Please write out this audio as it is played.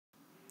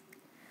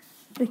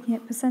Looking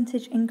at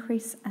percentage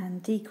increase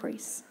and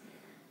decrease.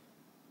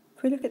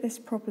 If we look at this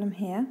problem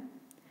here,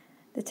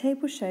 the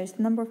table shows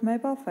the number of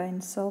mobile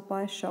phones sold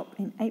by a shop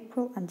in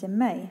April and in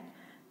May.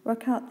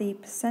 Work out the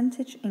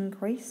percentage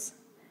increase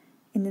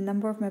in the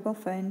number of mobile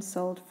phones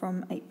sold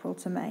from April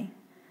to May.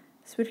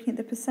 So we're looking at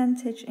the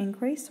percentage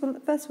increase. Well,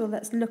 first of all,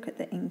 let's look at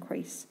the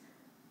increase.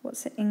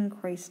 What's it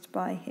increased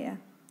by here?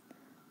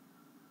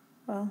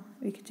 Well,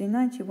 we could do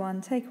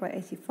 91, take away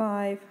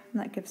 85,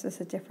 and that gives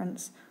us a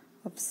difference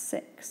of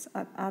 6.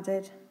 I've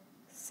added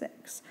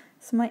 6.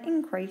 So my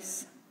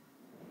increase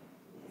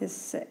is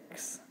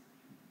 6,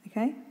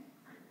 okay?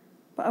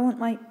 But I want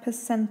my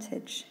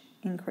percentage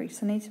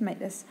increase. I need to make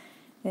this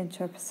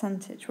into a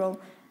percentage. Well,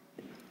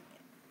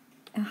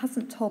 it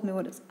hasn't told me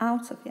what it's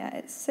out of yet.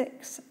 It's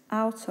 6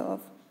 out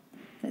of,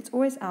 and it's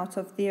always out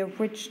of the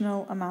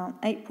original amount.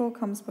 April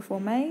comes before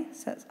May,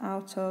 so it's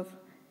out of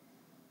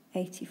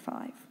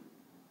 85.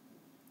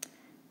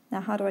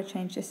 Now, how do I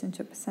change this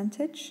into a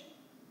percentage?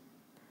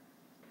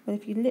 Well,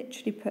 if you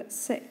literally put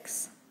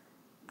 6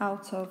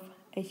 out of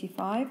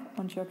 85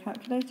 onto your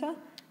calculator,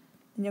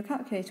 then your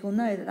calculator will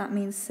know that that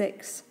means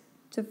 6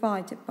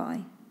 divided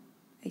by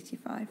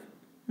 85,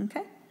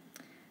 okay?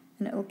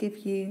 And it will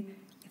give you,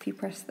 if you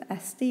press the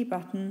SD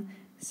button,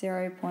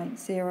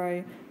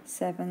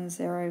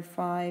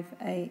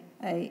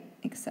 0.070588,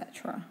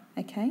 etc.,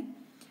 okay?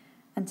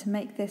 And to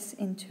make this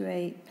into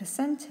a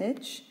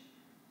percentage,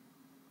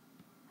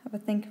 have a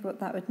think of what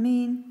that would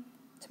mean.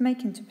 To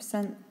make into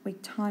percent, we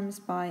times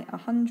by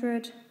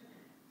 100,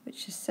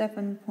 which is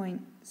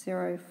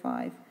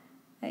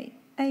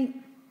 7.0588,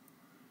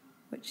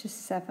 which is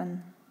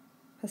 7%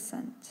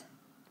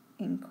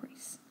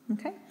 increase.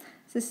 Okay,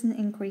 so this is an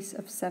increase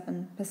of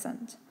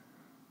 7%.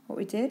 What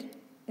we did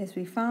is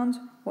we found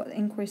what the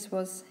increase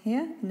was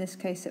here. In this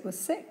case, it was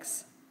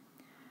 6.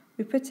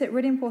 We put it,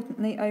 really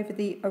importantly, over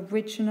the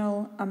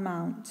original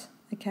amount.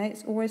 Okay,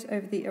 it's always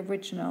over the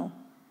original.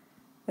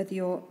 Whether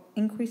you're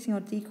increasing or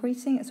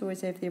decreasing, it's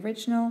always over the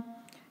original.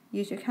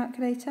 Use your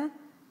calculator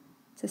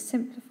to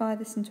simplify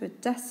this into a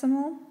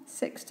decimal,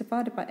 6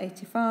 divided by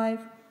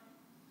 85,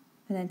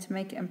 and then to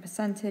make it in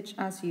percentage,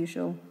 as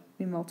usual,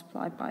 we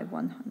multiply by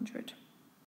 100.